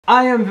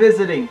I am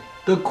visiting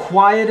the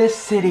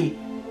quietest city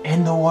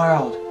in the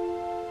world.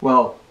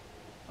 Well,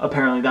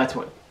 apparently that's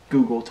what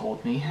Google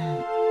told me.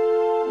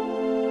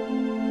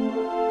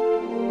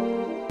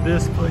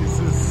 This place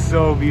is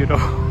so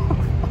beautiful.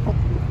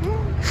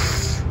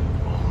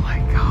 Oh my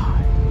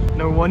god.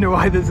 No wonder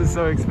why this is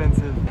so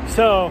expensive.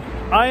 So,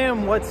 I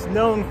am what's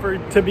known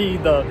to be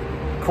the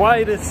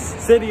quietest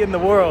city in the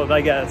world,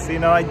 I guess. You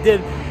know, I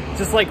did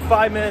just like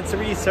 5 minutes of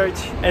research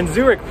and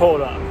Zürich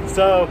pulled up.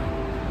 So,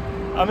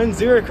 I'm in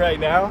Zürich right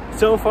now.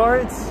 So far,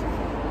 it's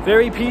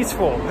very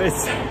peaceful.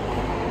 It's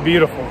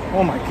beautiful.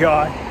 Oh my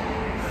god.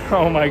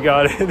 Oh my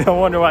god. No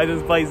wonder why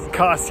this place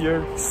costs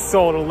your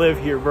soul to live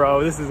here,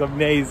 bro. This is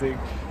amazing.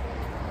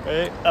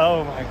 Right?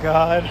 Oh my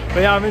god. But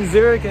yeah, I'm in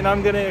Zürich and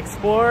I'm gonna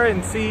explore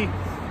and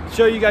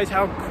show you guys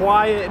how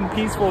quiet and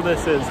peaceful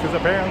this is, because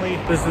apparently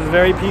this is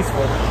very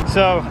peaceful.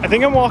 So I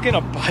think I'm walking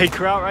a bike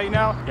route right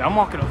now. Yeah, I'm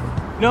walking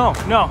no,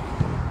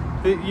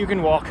 you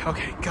can walk.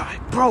 Okay, god,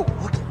 bro,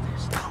 look at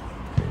this. Oh,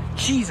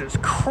 Jesus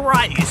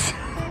Christ.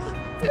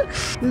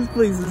 This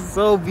place is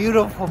so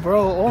beautiful,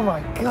 bro. Oh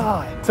my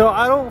god. So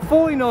I don't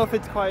fully know if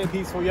it's quiet and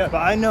peaceful yet, but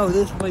I know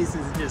this place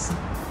is just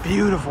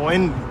beautiful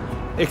and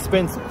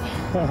expensive.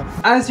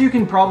 As you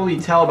can probably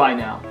tell by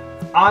now,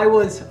 I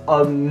was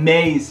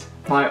amazed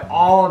by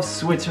all of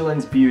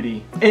Switzerland's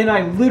beauty, and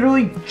I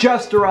literally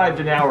just arrived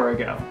an hour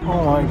ago.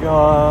 Oh my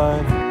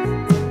god.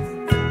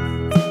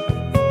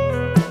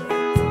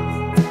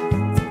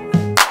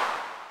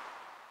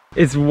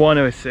 It's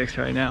 1:06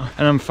 right now,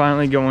 and I'm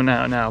finally going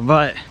out now,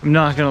 but I'm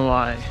not gonna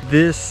lie,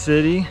 this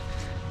city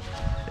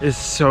is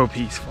so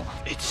peaceful.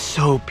 It's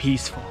so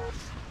peaceful.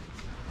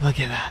 Look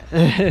at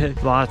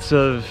that. Lots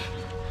of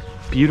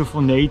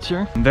beautiful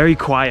nature. Very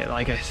quiet,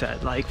 like I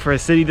said. Like, for a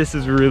city, this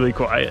is really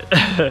quiet.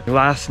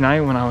 Last night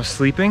when I was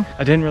sleeping,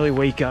 I didn't really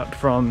wake up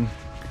from,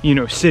 you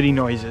know, city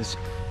noises.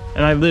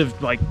 And I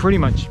lived like pretty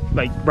much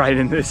like right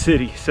in the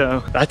city.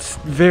 So that's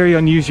very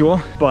unusual,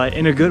 but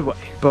in a good way.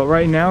 But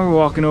right now we're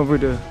walking over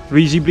to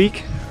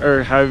Rigiblick,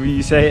 or however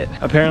you say it.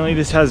 Apparently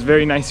this has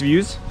very nice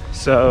views.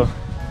 So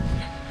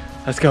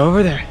let's go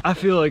over there. I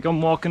feel like I'm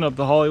walking up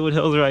the Hollywood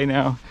Hills right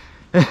now.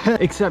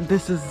 Except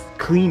this is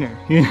cleaner.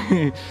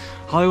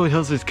 Hollywood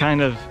Hills is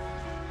kind of,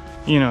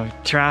 you know,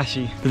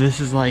 trashy, but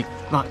this is like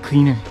a lot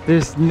cleaner.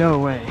 There's no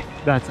way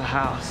that's a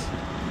house.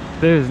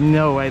 There's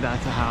no way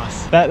that's a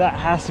house. That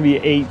has to be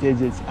 8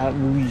 digits at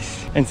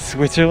least. In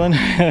Switzerland.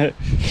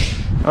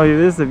 Oh yeah,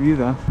 this is the view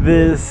though.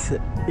 This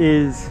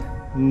is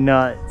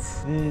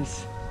nuts.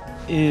 This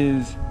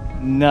is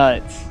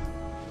nuts.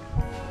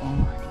 Oh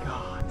my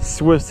god.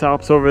 Swiss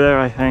Alps over there,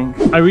 I think.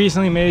 I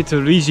recently made it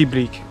to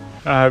Rigiblick,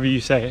 however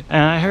you say it.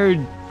 And I heard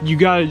you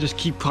gotta just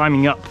keep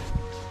climbing up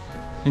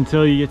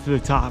until you get to the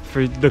top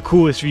for the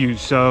coolest views.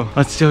 So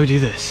let's still do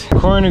this.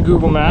 According to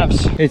Google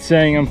Maps, it's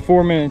saying I'm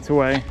 4 minutes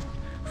away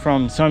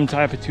from some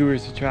type of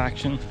tourist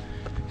attraction.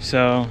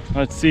 So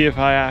let's see if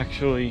I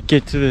actually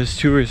get to this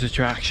tourist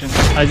attraction.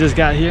 I just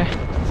got here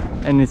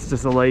and it's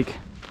just a lake.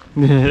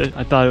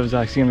 I thought it was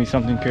actually gonna be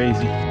something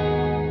crazy.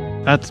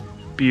 That's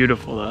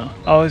beautiful though.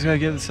 Always gotta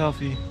get the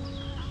selfie.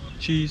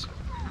 Cheese.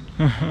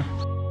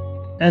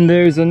 And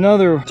there's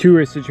another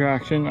tourist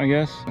attraction, I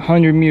guess,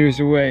 100 meters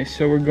away.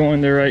 So we're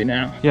going there right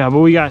now. Yeah, but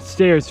we got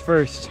stairs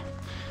first.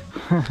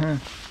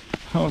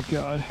 Oh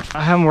god.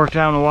 I haven't worked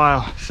out in a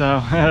while,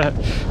 so.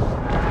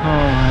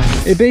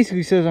 Oh, it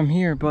basically says I'm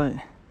here, but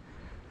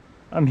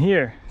I'm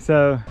here.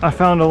 So I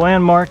found a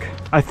landmark,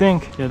 I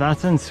think. Yeah,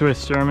 that's in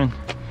Swiss German.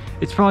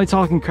 It's probably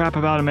talking crap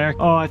about America.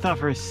 Oh, I thought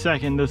for a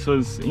second this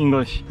was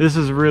English. This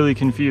is really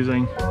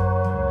confusing.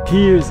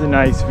 Here's a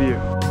nice view.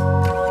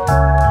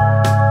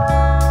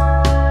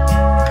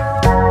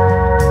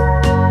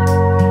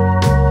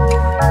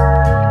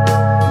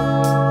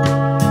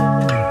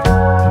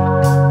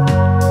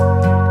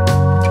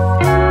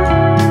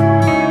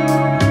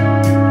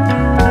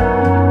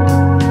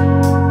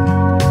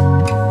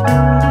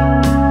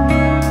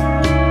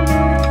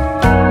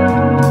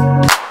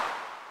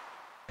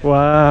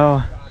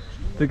 Wow,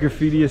 the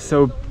graffiti is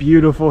so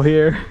beautiful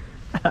here.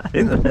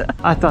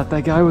 I thought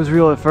that guy was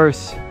real at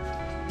first.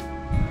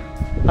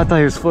 I thought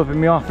he was flipping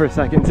me off for a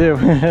second too.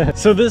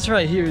 So this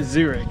right here is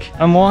Zurich.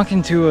 I'm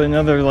walking to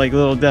another like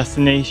little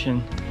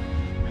destination,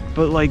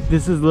 but like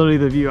this is literally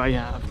the view I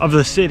have of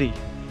the city,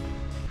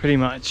 pretty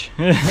much.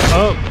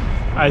 Oh,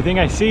 I think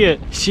I see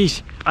it.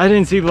 Sheesh, I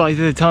didn't see the light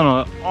of the tunnel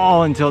at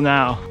all until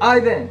now.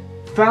 I then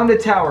found a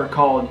tower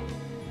called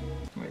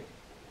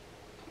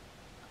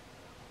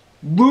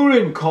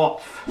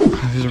Loorenkopf.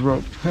 There's a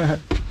rope.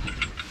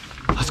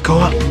 Let's go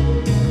up.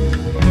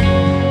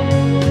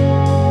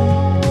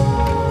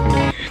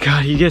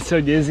 God, you get so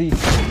dizzy.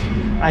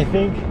 I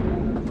think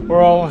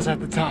we're almost at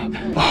the top.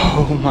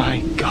 Oh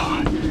my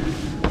god.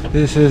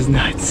 This is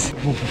nuts.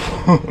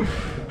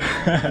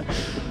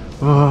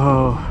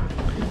 Whoa.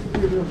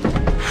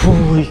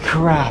 Holy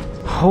crap.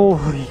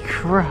 Holy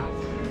crap.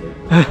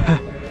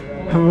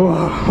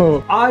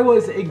 Whoa. I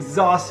was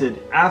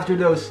exhausted after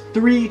those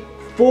 3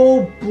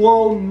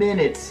 full-blown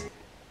minutes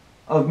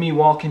of me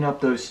walking up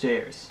those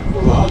stairs.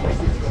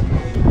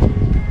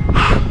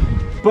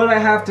 But I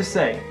have to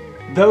say,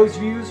 those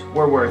views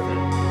were worth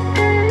it.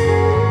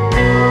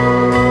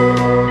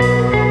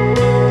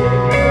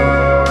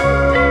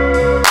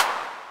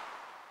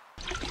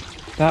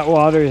 That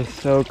water is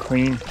so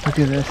clean. Look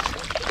at this.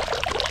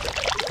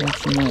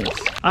 That's nice.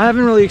 I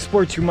haven't really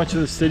explored too much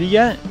of the city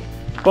yet,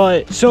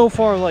 but so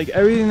far, like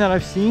everything that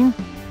I've seen,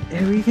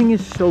 everything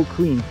is so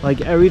clean.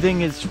 Like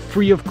everything is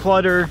free of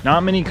clutter.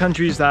 Not many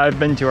countries that I've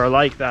been to are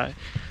like that.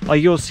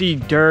 Like you'll see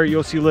dirt,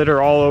 you'll see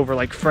litter all over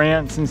like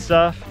France and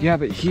stuff. Yeah,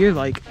 but here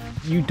like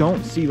you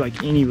don't see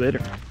like any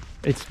litter.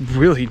 It's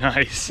really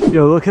nice.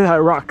 Yo, look at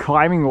that rock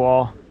climbing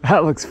wall.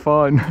 That looks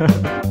fun.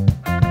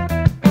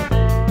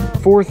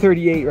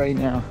 4:38 right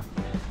now.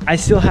 I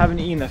still haven't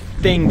eaten a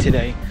thing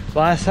today.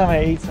 Last time I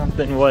ate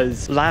something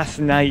was last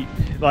night,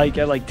 like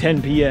at like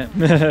 10 p.m.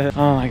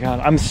 Oh my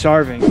God, I'm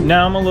starving.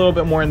 Now I'm a little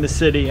bit more in the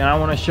city and I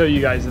want to show you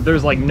guys that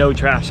there's like no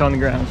trash on the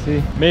ground,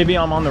 see? Maybe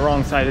I'm on the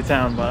wrong side of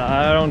town, but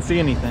I don't see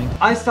anything.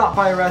 I stopped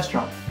by a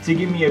restaurant to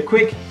give me a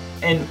quick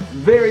and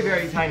very,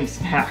 very tiny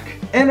snack.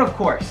 And of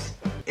course,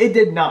 it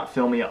did not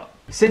fill me up.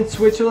 Since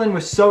Switzerland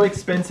was so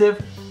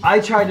expensive, I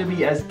tried to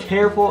be as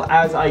careful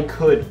as I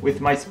could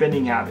with my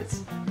spending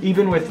habits,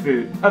 even with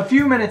food. A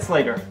few minutes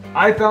later,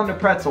 I found a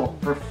pretzel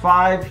for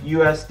 $5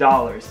 US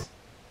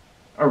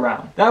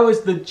around. That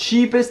was the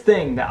cheapest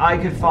thing that I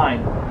could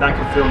find that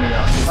could fill me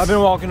up. I've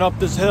been walking up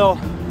this hill,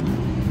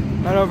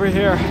 right over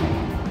here,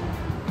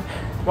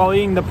 while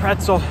eating the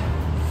pretzel.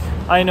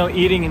 I know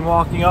eating and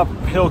walking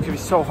uphill can be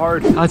so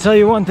hard. I'll tell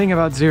you one thing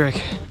about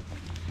Zurich.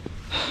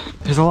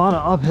 There's a lot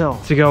of uphill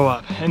to go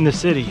up in the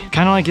city,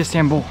 kind of like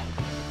Istanbul.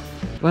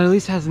 But at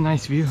least it has a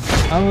nice view.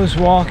 I was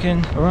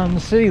walking around the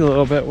city a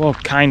little bit, well,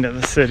 kind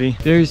of the city.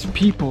 There's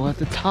people at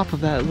the top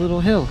of that little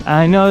hill.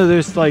 I know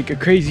there's like a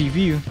crazy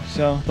view,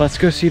 so let's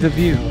go see the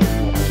view.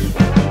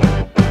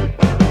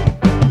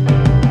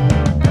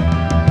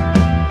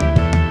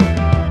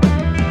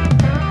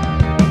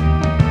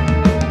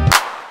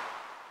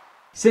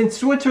 Since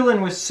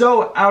Switzerland was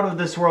so out of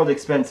this world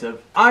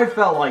expensive, I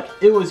felt like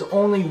it was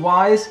only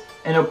wise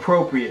and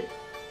appropriate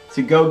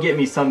to go get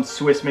me some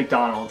Swiss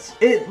McDonald's.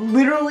 It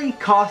literally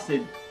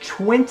costed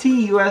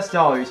 $20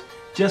 US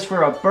just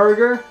for a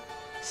burger,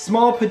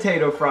 small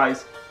potato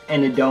fries,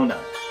 and a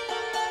donut.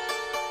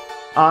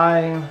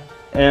 I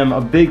am a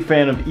big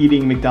fan of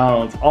eating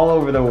McDonald's all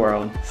over the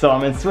world. So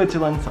I'm in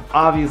Switzerland, so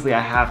obviously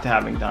I have to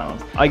have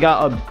McDonald's. I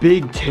got a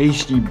big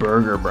tasty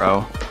burger,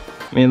 bro.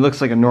 I mean, it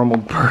looks like a normal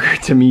burger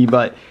to me,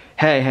 but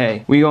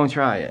hey, we gonna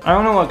try it. I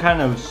don't know what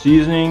kind of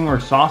seasoning or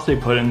sauce they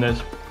put in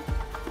this,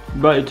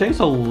 but it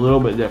tastes a little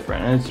bit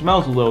different and it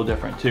smells a little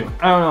different too.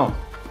 I don't know.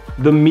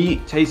 The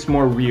meat tastes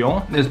more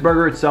real. This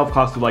burger itself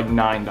costed like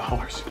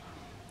 $9.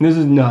 This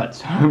is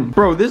nuts.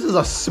 Bro, this is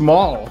a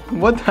small.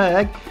 What the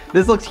heck?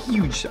 This looks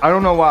huge. I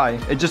don't know why.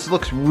 It just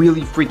looks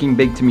really freaking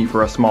big to me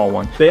for a small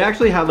one. They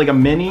actually had like a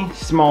mini,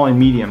 small, and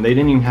medium. They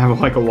didn't even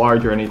have like a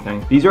large or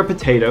anything. These are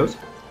potatoes.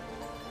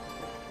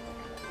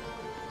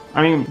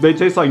 I mean, they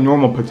taste like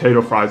normal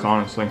potato fries,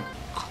 honestly.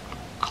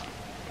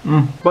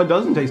 But it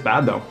doesn't taste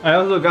bad though. I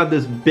also got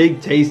this big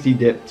tasty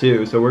dip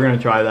too, so we're gonna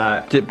try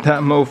that. Dip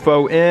that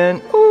mofo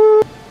in.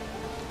 Ooh.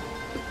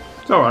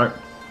 It's alright.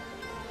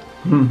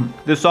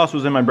 This sauce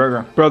was in my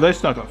burger. Bro, they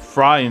stuck a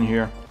fry in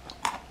here.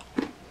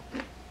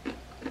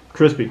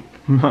 Crispy.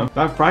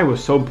 That fry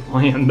was so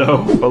bland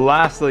though. But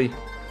lastly,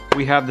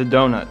 we have the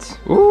donuts.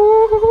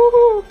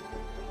 Ooh.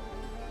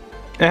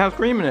 It has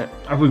cream in it.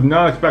 I was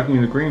not expecting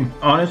the cream.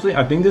 Honestly,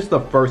 I think this is the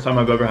first time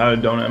I've ever had a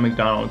donut at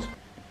McDonald's.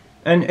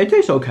 And it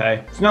tastes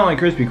okay. It's not like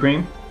Krispy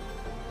Kreme,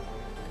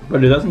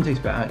 but it doesn't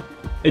taste bad.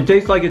 It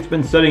tastes like it's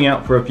been sitting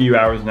out for a few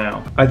hours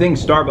now. I think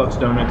Starbucks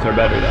donuts are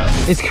better though.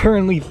 It's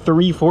currently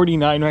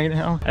 3:49 right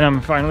now, and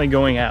I'm finally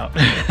going out.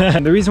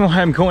 The reason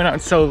why I'm going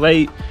out so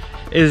late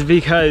is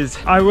because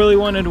I really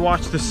wanted to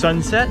watch the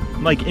sunset,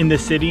 like in the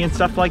city and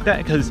stuff like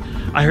that, because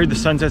I heard the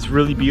sunset's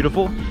really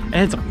beautiful, and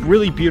it's a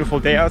really beautiful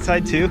day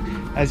outside too,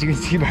 as you can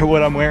see by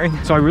what I'm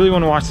wearing. So I really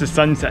want to watch the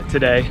sunset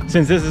today,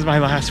 since this is my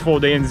last full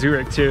day in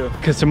Zurich too,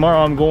 because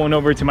tomorrow I'm going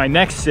over to my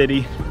next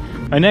city,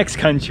 my next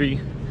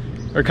country,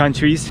 or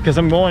countries, because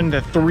I'm going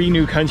to 3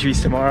 new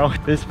countries tomorrow.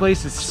 This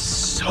place is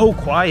so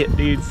quiet,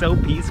 dude, so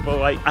peaceful.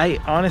 Like, I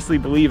honestly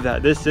believe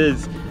that this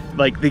is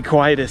like the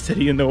quietest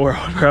city in the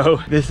world, bro.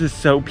 This is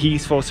so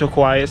peaceful, so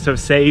quiet, so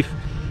safe.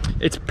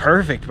 It's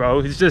perfect, bro.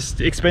 It's just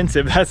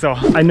expensive, that's all.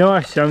 I know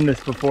I've shown this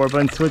before,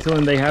 but in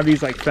Switzerland they have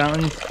these like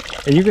fountains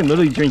and you can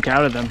literally drink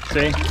out of them,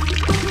 see?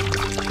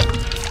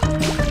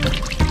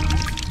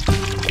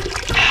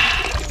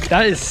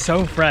 That is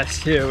so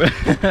fresh too.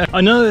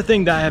 Another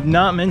thing that I have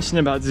not mentioned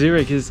about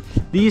Zurich is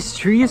these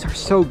trees are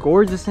so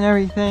gorgeous and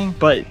everything,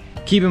 but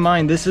keep in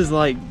mind, these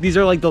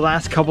are like the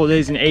last couple of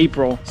days in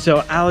April,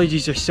 so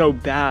allergies are so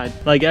bad.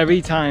 Like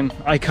every time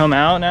I come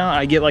out now,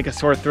 I get like a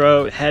sore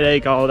throat,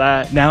 headache, all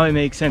that. Now it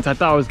makes sense. I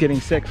thought I was getting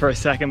sick for a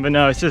second, but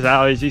no, it's just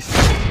allergies.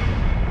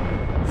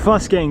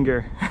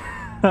 Fussganger.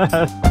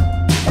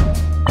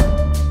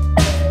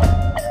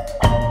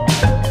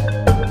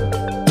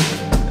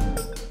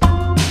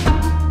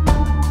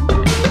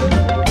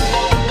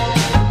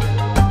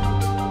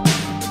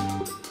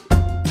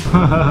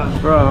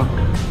 Bro,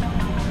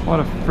 what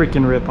a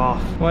freaking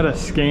ripoff. What a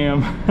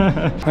scam.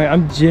 Like,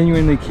 I'm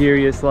genuinely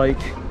curious, like,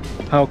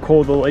 how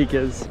cold the lake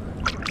is.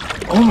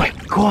 Oh my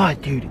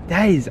God, dude,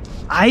 that is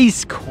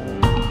ice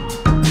cold.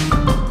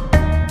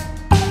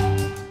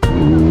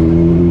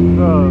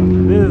 Bro,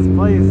 this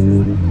place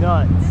is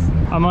nuts.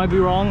 I might be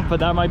wrong, but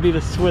that might be the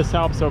Swiss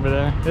Alps over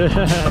there.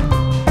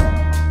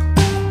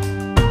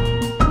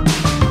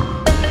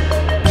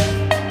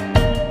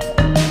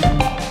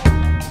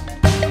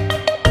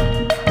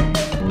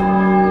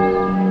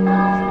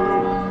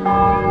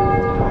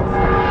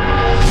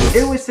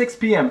 It was 6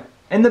 p.m.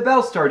 and the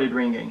bell started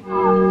ringing.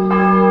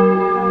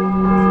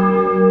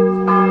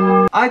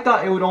 I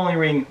thought it would only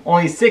ring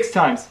 6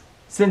 times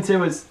since it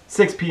was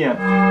 6 p.m.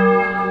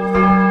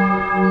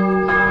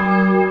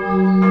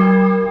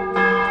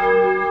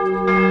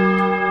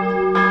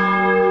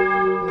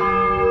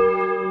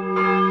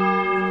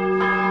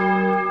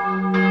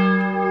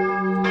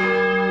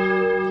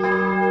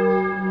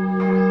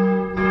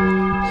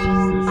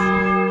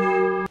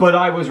 But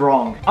I was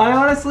wrong. I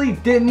honestly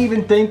didn't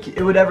even think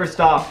it would ever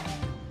stop.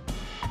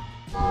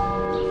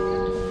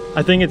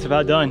 I think it's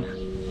about done.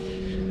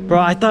 Bro,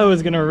 I thought it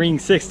was gonna ring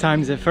 6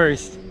 times at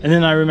first. And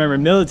then I remember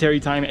military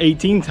time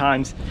 18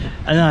 times.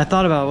 And then I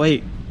thought about,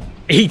 wait,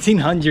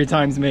 1800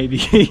 times maybe.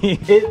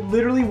 It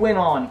literally went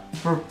on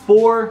for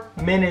 4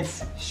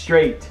 minutes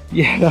straight.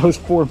 Yeah, that was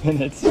 4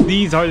 minutes.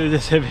 These are the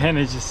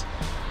disadvantages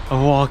of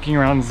walking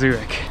around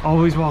Zurich.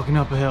 Always walking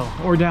up a hill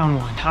or down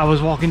one. I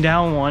was walking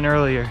down one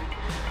earlier.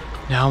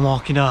 Now I'm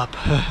walking up.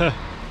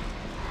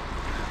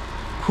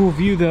 Cool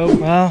view though.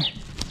 Well,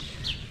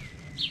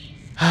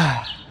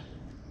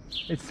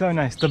 it's so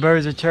nice. The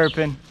birds are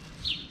chirping.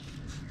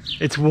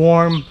 It's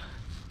warm.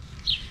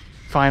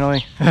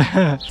 Finally.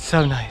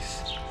 So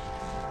nice.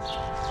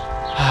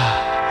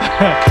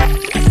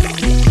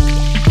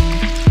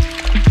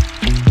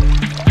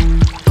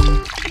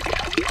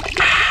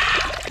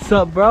 What's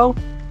up, bro?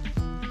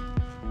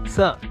 What's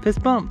up?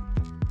 Fist bump.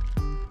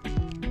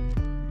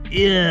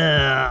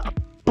 Yeah.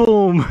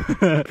 Boom.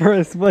 For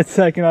a split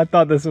second I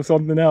thought this was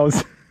something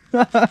else.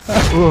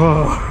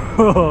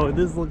 Whoa,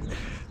 this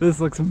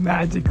looks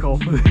magical.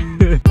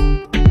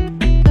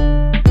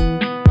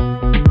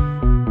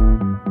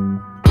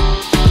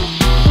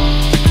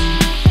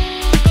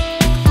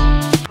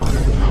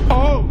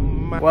 Oh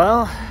my.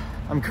 Well,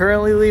 I'm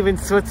currently leaving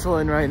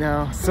Switzerland right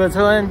now.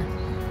 Switzerland,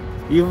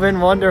 you've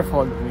been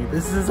wonderful to me.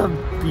 This is a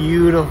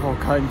beautiful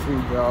country,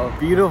 bro.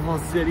 Beautiful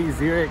city,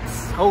 Zurich,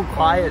 so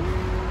quiet.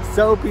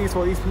 So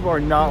peaceful. These people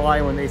are not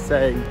lying when they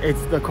say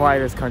it's the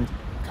quietest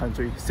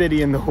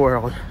city in the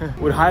world.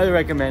 Would highly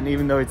recommend,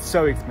 even though it's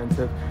so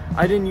expensive.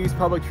 I didn't use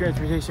public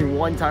transportation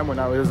one time when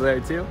I was there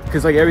too,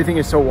 because like everything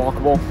is so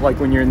walkable, like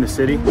when you're in the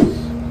city.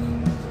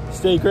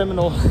 Stay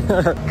criminal.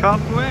 Come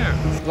where?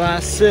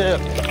 Last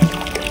sip.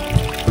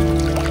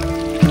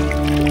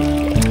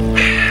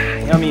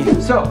 Yummy.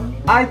 So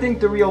I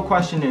think the real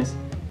question is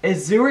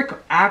Zurich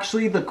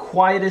actually the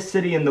quietest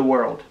city in the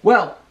world?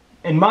 Well,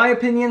 in my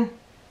opinion,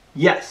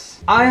 yes.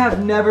 I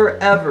have never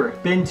ever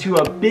been to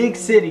a big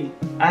city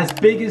as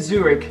big as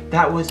Zurich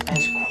that was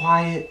as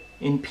quiet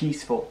and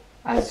peaceful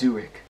as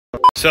Zurich.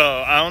 So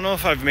I don't know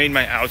if I've made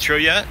my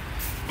outro yet,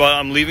 but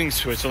I'm leaving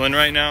Switzerland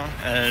right now,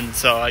 and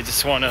so I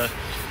just want to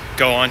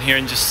go on here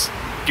and just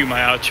do my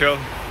outro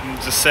and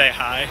just say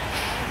hi.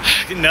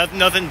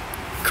 Nothing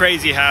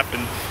crazy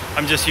happened.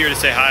 I'm just here to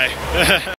say hi.